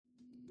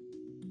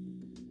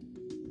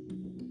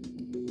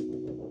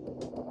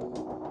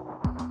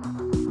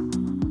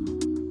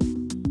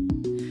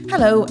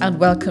Hello and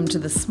welcome to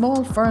the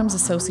Small Firms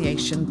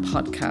Association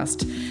podcast.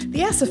 The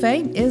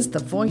SFA is the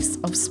voice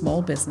of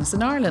small business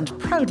in Ireland,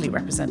 proudly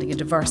representing a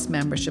diverse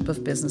membership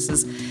of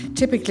businesses,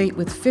 typically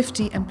with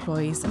 50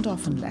 employees and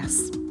often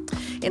less.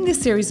 In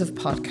this series of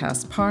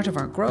podcasts, part of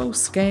our Grow,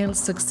 Scale,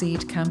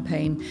 Succeed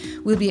campaign,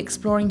 we'll be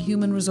exploring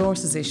human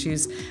resources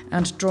issues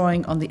and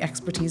drawing on the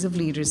expertise of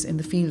leaders in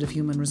the field of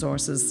human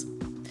resources.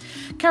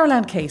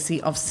 Caroline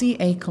Casey of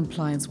CA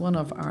Compliance, one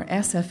of our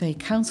SFA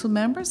Council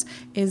members,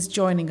 is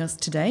joining us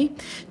today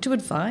to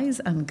advise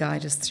and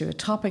guide us through a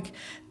topic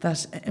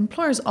that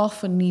employers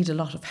often need a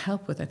lot of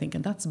help with, I think,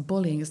 and that's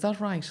bullying. Is that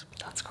right?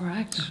 That's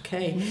correct.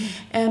 Okay.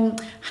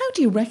 How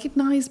do you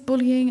recognise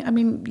bullying? I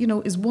mean,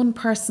 is one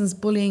person's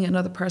bullying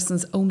another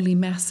person's only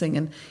messing?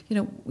 And,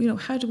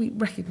 how do we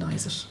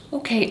recognise it?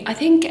 Okay, I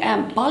think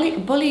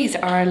bullies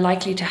are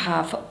likely to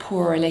have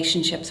poor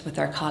relationships with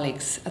their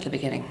colleagues at the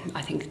beginning.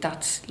 I think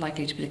that's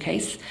likely to be the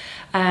case.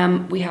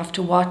 We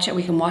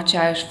can watch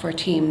out for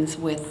teams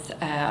with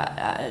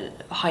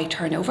high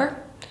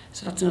turnover.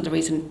 So that's another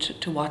reason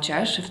to watch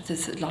out if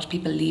there's a lot of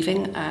people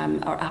leaving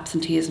or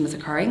absenteeism is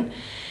occurring.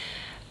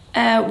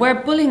 Where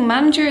bullying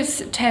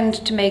managers tend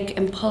to make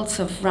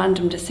impulsive,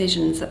 random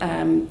decisions,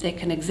 they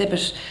can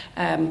exhibit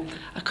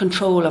a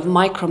control of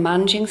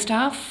micromanaging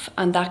staff,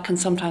 and that can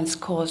sometimes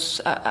cause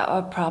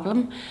a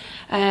problem.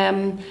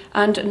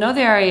 And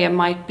another area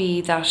might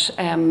be that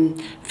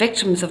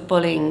victims of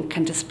bullying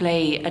can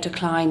display a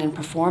decline in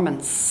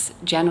performance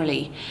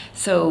generally.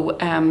 So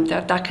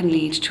that can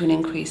lead to an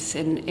increase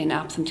in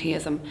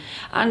absenteeism.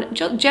 And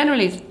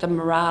generally the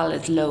morale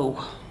is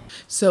low.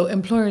 So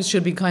employers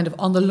should be kind of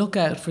on the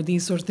lookout for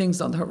these sort of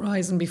things on the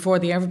horizon before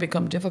they ever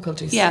become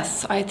difficulties.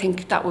 Yes, I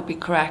think that would be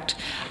correct.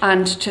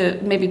 And to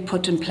maybe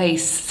put in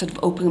place sort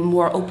of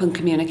more open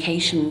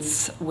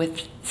communications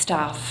with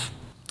staff.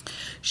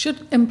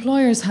 Should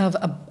employers have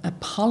a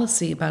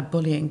policy about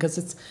bullying?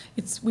 Because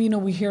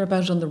we hear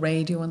about it on the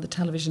radio, on the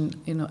television,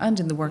 and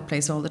in the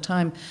workplace all the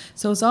time.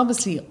 So it's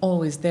obviously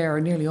always there, or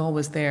nearly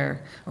always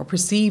there, or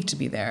perceived to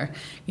be there.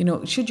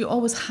 Should you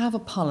always have a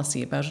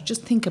policy about it?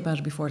 Just think about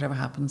it before it ever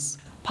happens.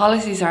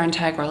 Policies are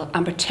integral,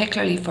 and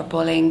particularly for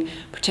bullying,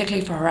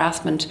 particularly for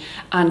harassment,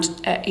 and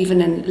even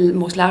in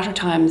most latter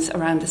times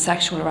around the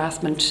sexual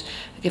harassment,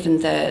 given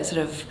the sort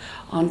of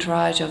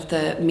entourage of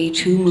the Me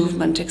Too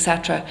movement,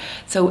 etc.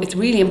 So it's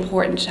really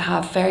important to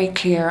have very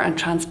clear and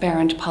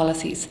transparent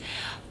policies.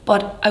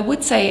 But I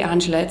would say,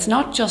 Angela, it's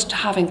not just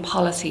having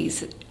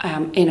policies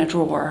in a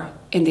drawer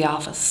in the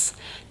office.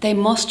 They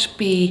must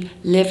be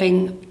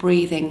living,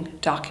 breathing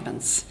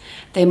documents.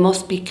 They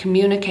must be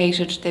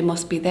communicated, they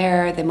must be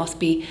there, they must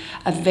be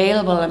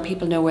available and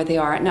people know where they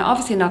are. Now,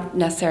 obviously not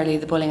necessarily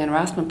the bullying and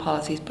harassment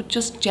policies, but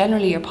just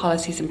generally your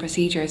policies and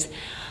procedures.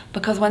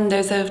 Because when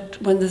there's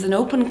an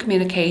open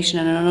communication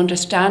and an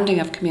understanding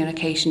of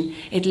communication,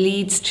 it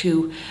leads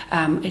to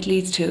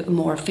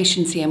more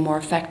efficiency and more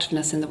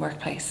effectiveness in the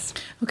workplace.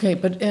 Okay,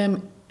 but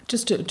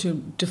just to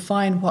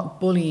define what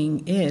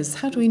bullying is,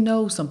 how do we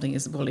know something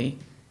is a bully?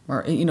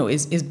 Or,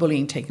 is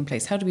bullying taking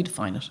place? How do we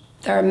define it?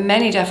 There are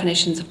many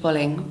definitions of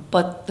bullying,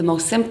 but the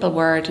most simple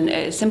word and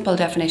a simple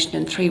definition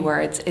in 3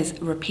 words is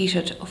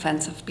repeated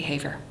offensive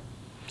behaviour.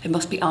 It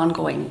must be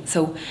ongoing.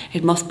 So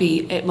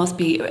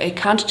it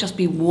can't just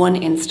be one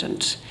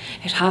instant.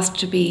 It has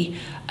to be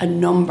a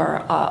number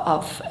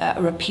of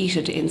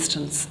repeated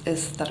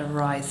instances that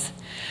arise.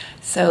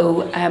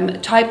 So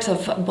types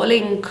of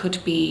bullying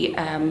could be,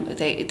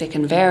 they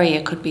can vary.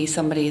 It could be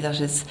somebody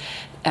that is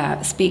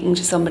speaking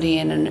to somebody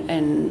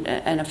in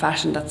a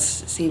fashion that's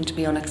seen to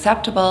be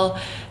unacceptable.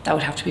 That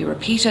would have to be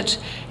repeated.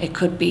 It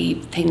could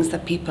be things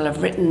that people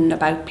have written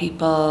about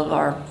people,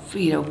 or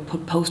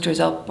put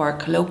posters up, or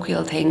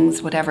colloquial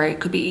things, whatever.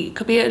 It could be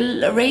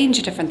a range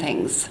of different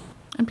things.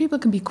 And people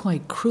can be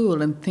quite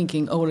cruel and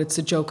thinking, oh, it's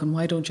a joke, and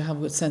why don't you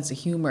have a sense of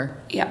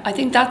humour? Yeah, I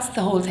think that's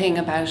the whole thing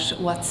about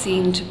what's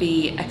seen to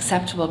be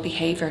acceptable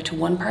behaviour to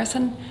one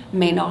person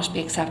may not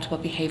be acceptable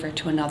behaviour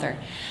to another.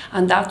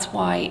 And that's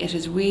why it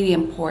is really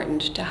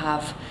important to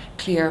have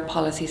clear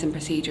policies and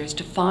procedures,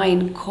 to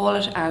call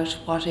it out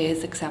what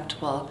is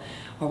acceptable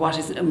or what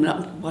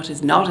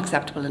is not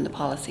acceptable in the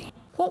policy.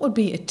 What would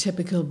be a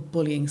typical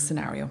bullying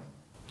scenario?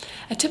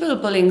 A typical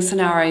bullying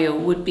scenario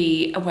would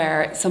be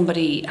where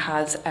somebody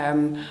has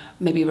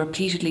maybe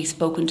repeatedly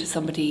spoken to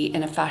somebody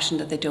in a fashion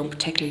that they don't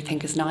particularly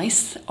think is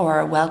nice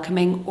or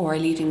welcoming or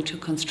leading to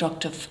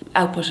constructive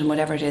output in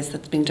whatever it is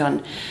that's being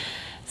done.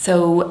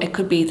 So it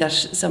could be that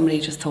somebody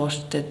just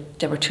thought that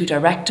they were too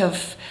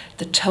directive,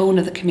 the tone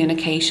of the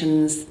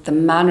communications, the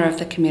manner of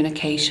the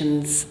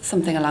communications,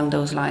 something along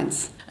those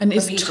lines. And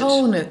is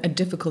tone a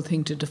difficult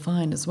thing to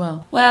define as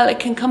well? Well, it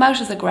can come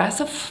out as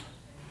aggressive.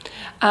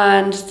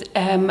 And,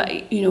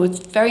 it's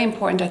very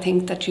important, I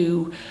think, that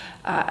you,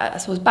 I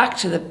suppose, back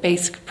to the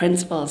basic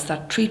principles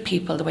that treat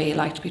people the way you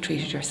like to be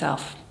treated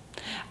yourself.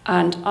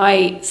 And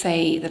I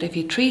say that if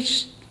you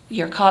treat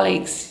your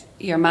colleagues,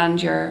 your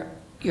manager,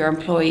 your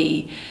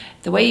employee,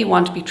 the way you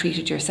want to be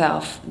treated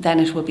yourself, then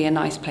it will be a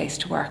nice place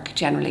to work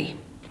generally.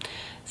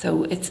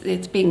 So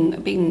it's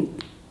being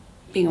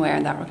being aware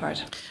in that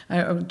regard.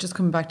 I'm just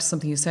coming back to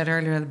something you said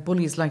earlier.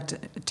 Bullies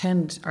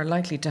are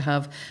likely to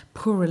have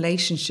poor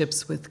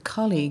relationships with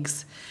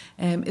colleagues.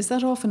 Is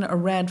that often a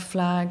red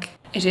flag?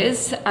 It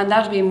is, and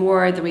that would be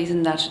more the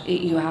reason that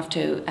you have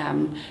to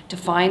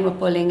define what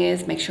bullying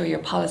is, make sure your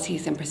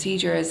policies and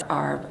procedures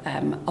are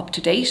up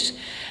to date,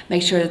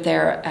 make sure that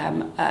they're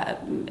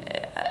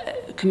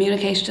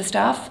communicated to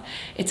staff.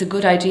 It's a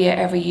good idea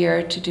every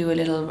year to do a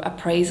little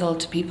appraisal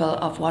to people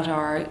of what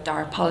are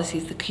our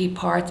policies, the key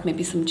parts,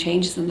 maybe some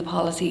changes in the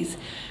policies,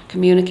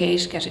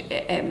 communicate, get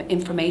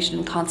information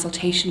and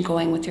consultation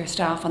going with your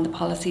staff on the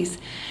policies,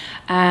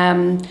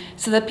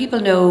 so that people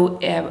know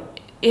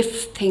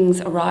if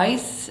things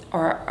arise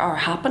or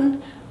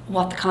happen,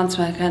 what the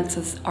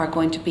consequences are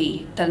going to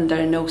be, then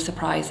there are no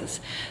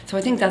surprises. So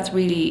I think that's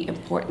really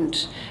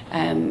important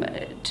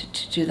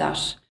to do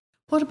that.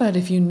 What about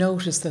if you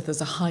notice that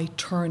there's a high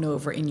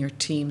turnover in your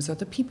teams or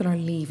that people are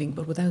leaving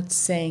but without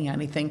saying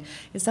anything?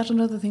 Is that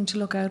another thing to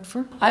look out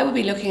for? I would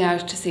be looking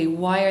out to see,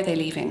 why are they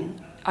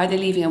leaving? Are they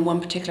leaving in one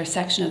particular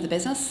section of the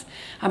business?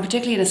 And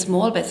particularly in a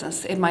small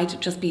business, it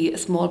might just be a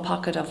small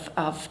pocket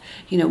of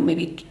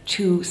maybe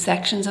 2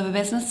 sections of a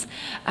business.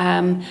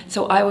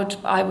 So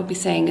I would be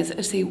saying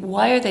is, see,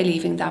 why are they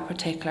leaving that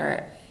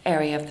particular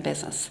area of the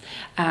business?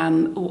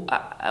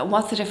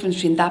 What's the difference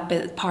between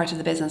that part of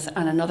the business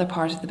and another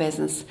part of the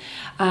business?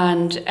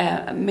 And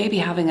maybe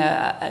having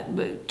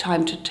a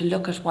time to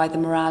look at why the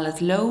morale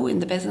is low in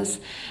the business.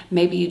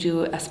 Maybe you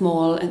do a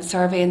small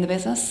survey in the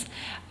business.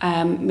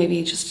 Maybe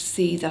you just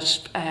see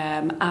that,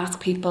 ask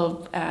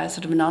people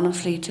sort of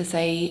anonymously to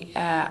say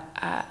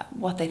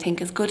what they think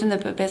is good in the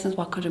business,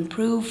 what could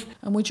improve.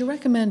 And would you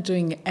recommend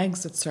doing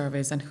exit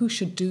surveys, and who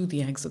should do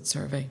the exit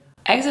survey?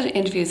 Exit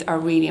interviews are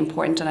really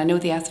important, and I know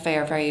the SFA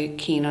are very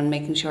keen on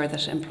making sure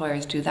that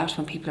employers do that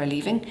when people are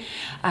leaving.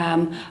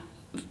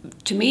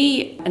 To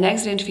me, an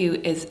exit interview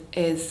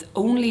is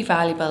only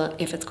valuable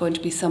if it's going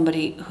to be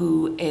somebody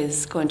who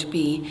is going to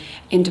be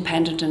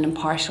independent and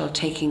impartial,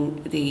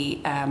 taking the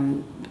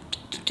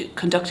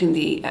conducting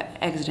the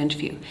exit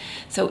interview.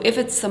 So if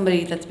it's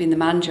somebody that's been the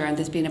manager and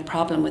there's been a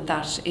problem with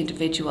that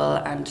individual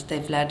and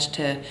they've led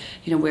to,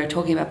 we're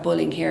talking about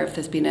bullying here, if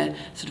there's been a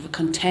sort of a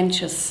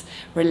contentious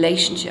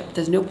relationship,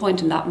 there's no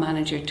point in that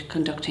manager to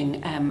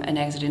conducting an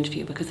exit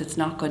interview, because it's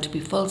not going to be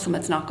fulsome,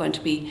 it's not going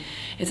to be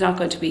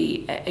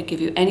give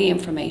you any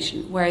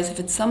information. Whereas if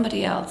it's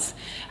somebody else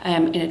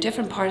in a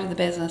different part of the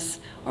business,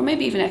 or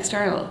maybe even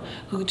external,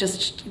 who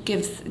just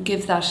gives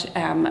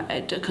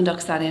that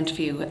conducts that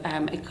interview,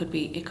 it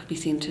could be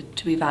seen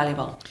to be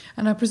valuable.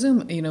 And I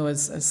presume,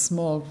 as a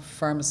small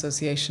firm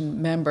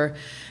association member,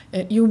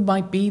 you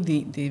might be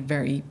the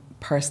very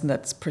person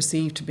that's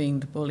perceived to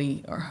being the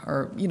bully,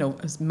 or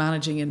as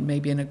managing in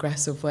maybe an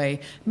aggressive way.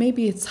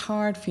 Maybe it's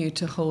hard for you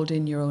to hold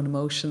in your own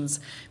emotions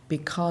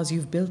because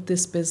you've built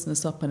this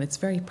business up and it's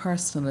very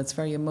personal, it's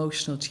very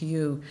emotional to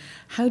you.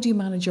 How do you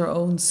manage your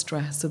own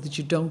stress so that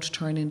you don't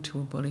turn into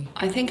a bully?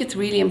 I think it's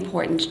really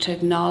important to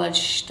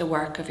acknowledge the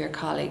work of your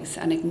colleagues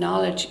and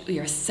acknowledge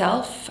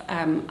yourself.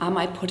 Am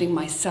I putting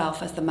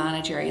myself as the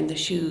manager in the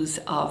shoes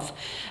of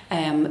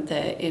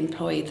the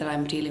employee that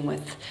I'm dealing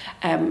with?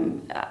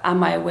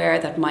 Am I aware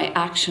that my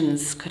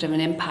actions could have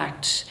an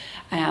impact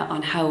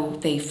on how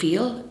they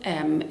feel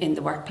in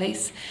the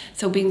workplace?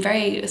 So being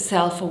very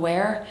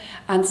self-aware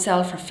and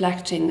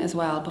self-reflecting as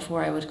well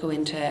before I would go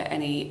into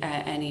any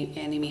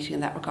meeting in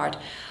that regard.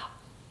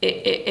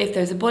 If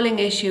there's a bullying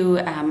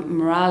issue,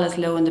 morale is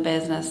low in the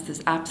business,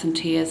 there's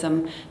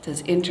absenteeism,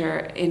 there's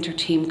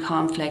inter-team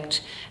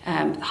conflict,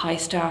 high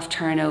staff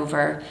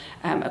turnover,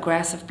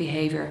 aggressive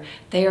behaviour,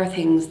 they are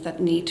things that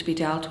need to be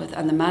dealt with,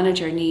 and the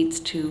manager needs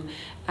to,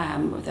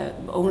 the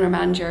owner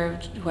manager,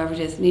 whoever it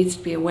is, needs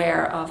to be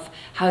aware of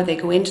how they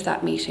go into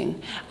that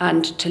meeting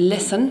and to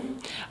listen,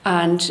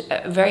 and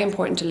very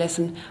important to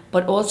listen,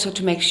 but also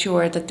to make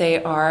sure that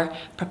they are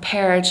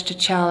prepared to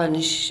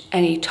challenge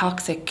any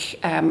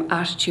toxic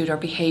attitude or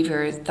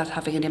behaviour that's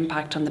having an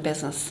impact on the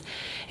business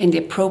in the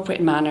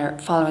appropriate manner,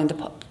 following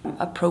the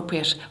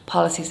appropriate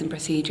policies and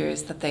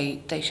procedures that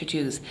they should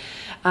use.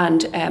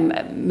 And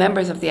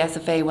members of the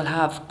SFA will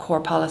have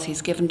core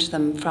policies given to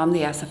them from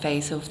the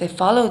SFA, so if they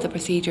follow the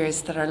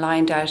procedures that are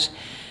lined out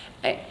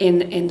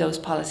in those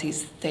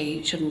policies,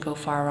 they shouldn't go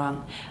far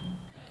wrong.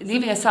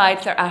 Leaving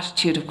aside their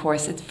attitude, of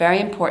course, it's very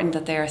important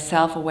that they are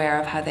self-aware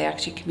of how they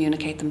actually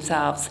communicate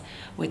themselves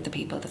with the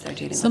people that they're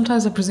dealing with.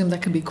 Sometimes I presume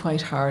that can be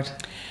quite hard.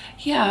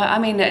 Yeah, I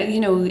mean,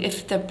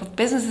 if the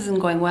business isn't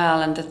going well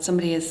and that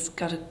somebody has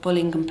got a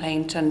bullying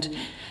complaint, and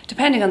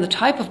depending on the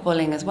type of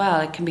bullying as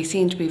well, it can be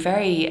seen to be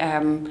very,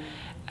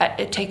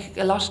 it take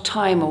a lot of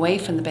time away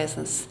from the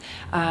business.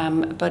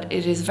 But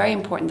it is very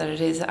important that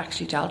it is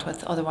actually dealt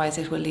with, otherwise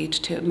it will lead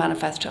to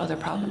manifest to other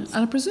problems.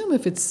 And I presume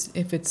if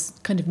it's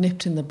kind of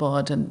nipped in the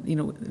bud and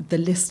the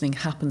listening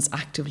happens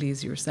actively,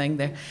 as you were saying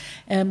there,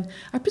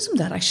 I presume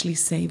that actually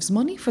saves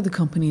money for the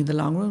company in the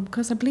long run,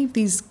 because I believe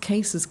these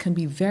cases can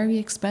be very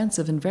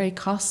expensive and very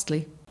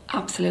costly.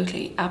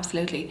 Absolutely.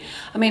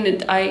 I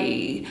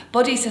mean,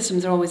 buddy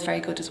systems are always very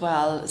good as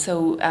well.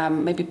 So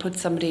maybe put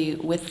somebody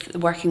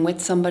working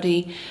with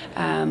somebody,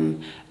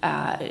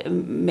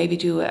 maybe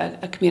do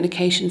a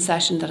communication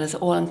session that is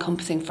all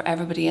encompassing for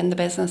everybody in the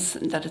business,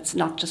 that it's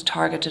not just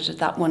targeted at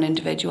that one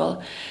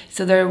individual.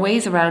 So there are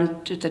ways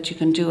around that you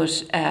can do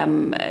it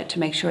to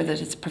make sure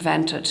that it's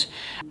prevented.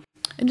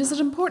 And is it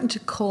important to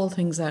call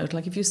things out?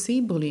 Like if you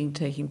see bullying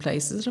taking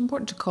place, is it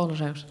important to call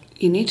it out?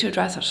 You need to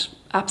address it,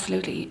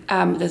 absolutely.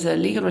 There's a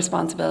legal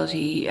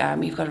responsibility.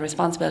 You've got a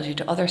responsibility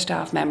to other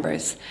staff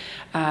members.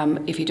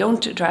 If you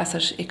don't address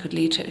it, it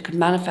could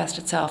manifest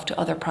itself to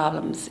other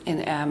problems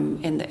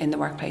in the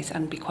workplace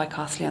and be quite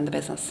costly on the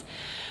business.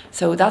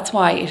 So that's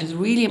why it is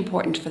really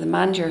important for the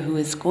manager who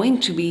is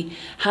going to be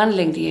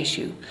handling the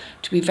issue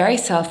to be very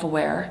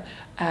self-aware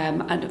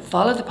and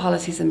follow the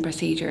policies and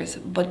procedures,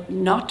 but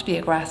not to be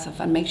aggressive,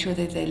 and make sure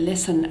that they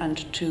listen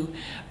and to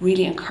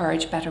really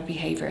encourage better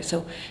behaviour.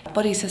 So a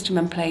buddy system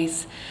in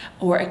place,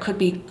 or it could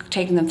be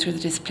taking them through the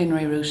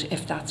disciplinary route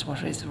if that's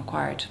what is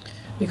required.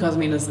 Because, I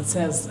mean, as it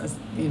says,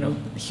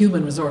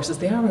 human resources,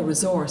 they are a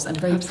resource, and a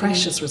very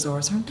precious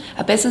resource, aren't they?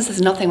 A business is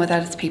nothing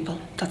without its people.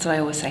 That's what I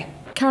always say.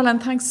 Caroline,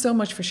 thanks so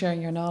much for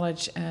sharing your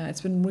knowledge.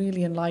 It's been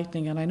really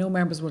enlightening, and I know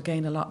members will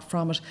gain a lot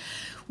from it.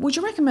 Would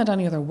you recommend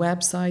any other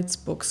websites,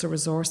 books or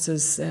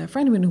resources for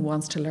anyone who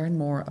wants to learn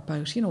more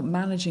about,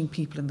 managing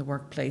people in the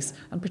workplace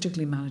and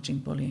particularly managing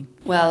bullying?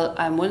 Well,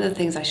 one of the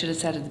things I should have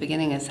said at the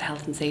beginning is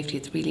health and safety.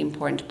 It's really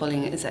important.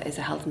 Bullying is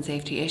a health and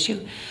safety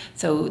issue.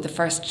 So the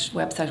first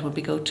website would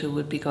be going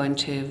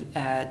to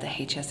the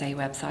HSA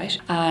website.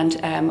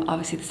 And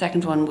obviously the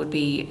second one would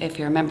be, if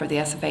you're a member of the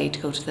SFA, to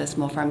go to the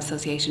Small Firms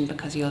Association,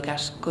 because you'll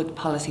get good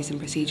policies and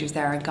procedures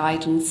there and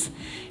guidance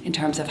in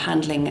terms of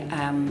handling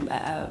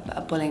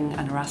bullying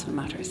and harassment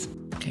matters.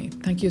 Okay,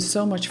 thank you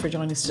so much for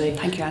joining us today.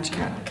 Thank you,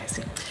 Angela.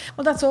 Okay,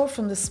 well, that's all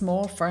from the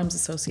Small Firms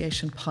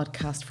Association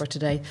podcast for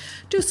today.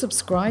 Do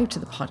subscribe to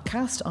the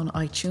podcast on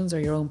iTunes or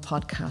your own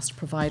podcast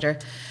provider.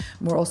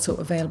 We're also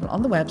available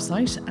on the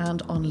website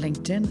and on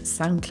LinkedIn,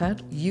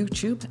 SoundCloud,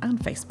 YouTube and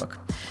Facebook.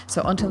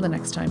 So until the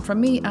next time, from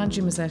me,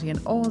 Angie Mazzetti,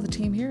 and all the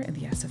team here in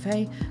the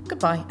SFA,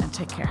 goodbye and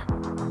take care.